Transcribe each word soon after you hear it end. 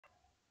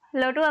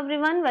Hello to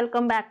everyone,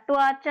 welcome back to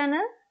our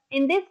channel.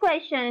 In this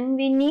question,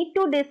 we need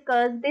to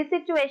discuss this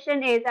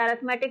situation is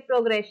arithmetic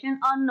progression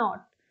or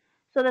not.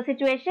 So the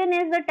situation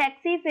is the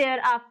taxi fare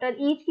after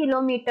each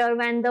kilometer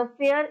when the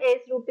fare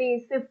is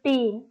rupees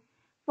 15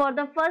 for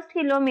the first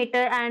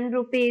kilometer and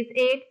rupees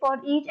 8 for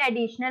each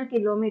additional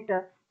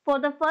kilometer. For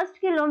the first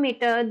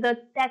kilometer, the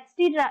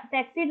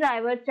taxi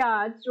driver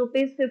charged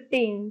rupees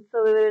 15.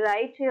 So we will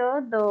write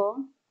here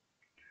the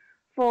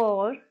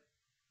for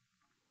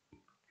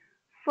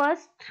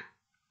first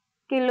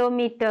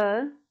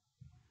kilometer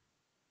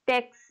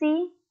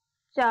taxi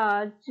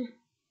charge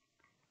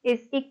is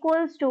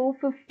equals to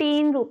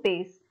 15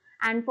 rupees,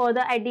 and for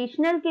the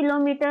additional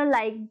kilometer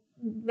like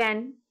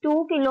when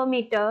 2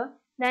 kilometer,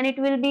 then it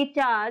will be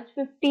charged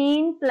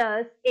 15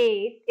 plus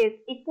 8 is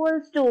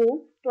equals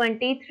to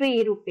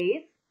 23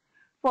 rupees.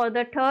 For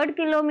the third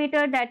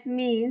kilometer, that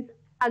means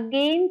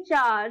again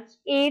charge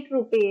 8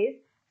 rupees,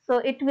 so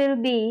it will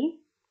be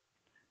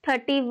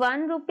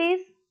 31 rupees.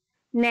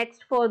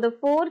 Next, for the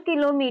 4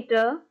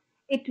 kilometer,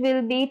 it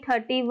will be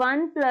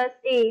 31 plus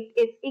 8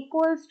 is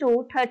equals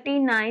to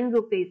 39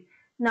 rupees.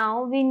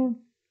 Now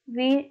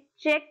we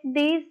check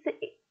this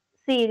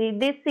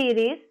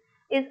series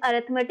is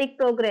arithmetic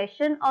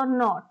progression or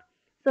not.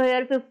 So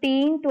here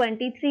 15,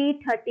 23,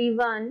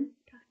 31,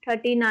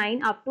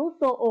 39 up to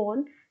so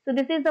on. So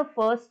this is the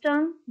first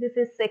term, this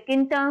is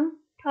second term,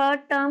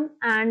 third term,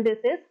 and this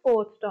is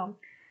fourth term.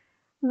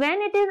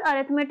 When it is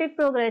arithmetic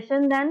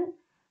progression, then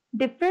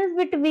difference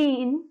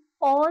between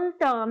all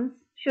terms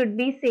should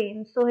be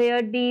same. So here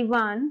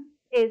D1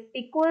 is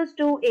equals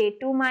to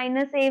A2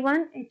 minus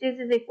A1, it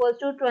is equals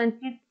to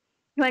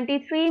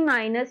 23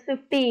 minus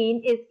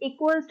 15 is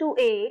equals to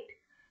 8.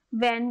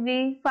 When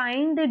we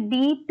find the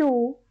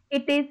D2,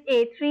 it is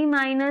A3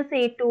 minus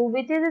A2,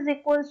 which is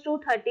equals to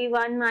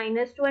 31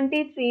 minus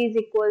 23 is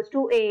equals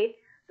to 8.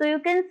 So you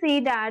can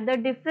see that the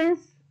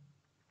difference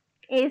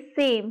is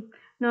same.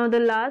 Now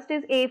the last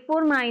is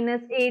A4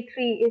 minus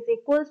A3 is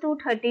equals to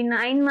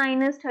 39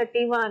 minus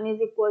 31 is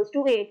equals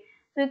to 8.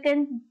 So you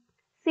can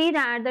see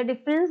that the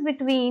difference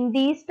between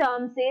these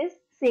terms is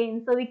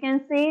same. So we can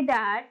say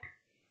that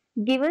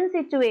given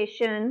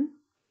situation,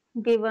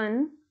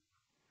 given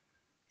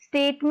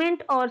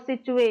statement or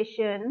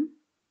situation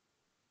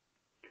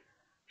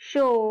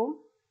show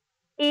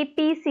AP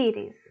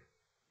series.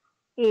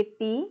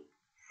 AP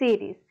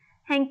series.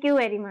 Thank you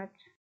very much.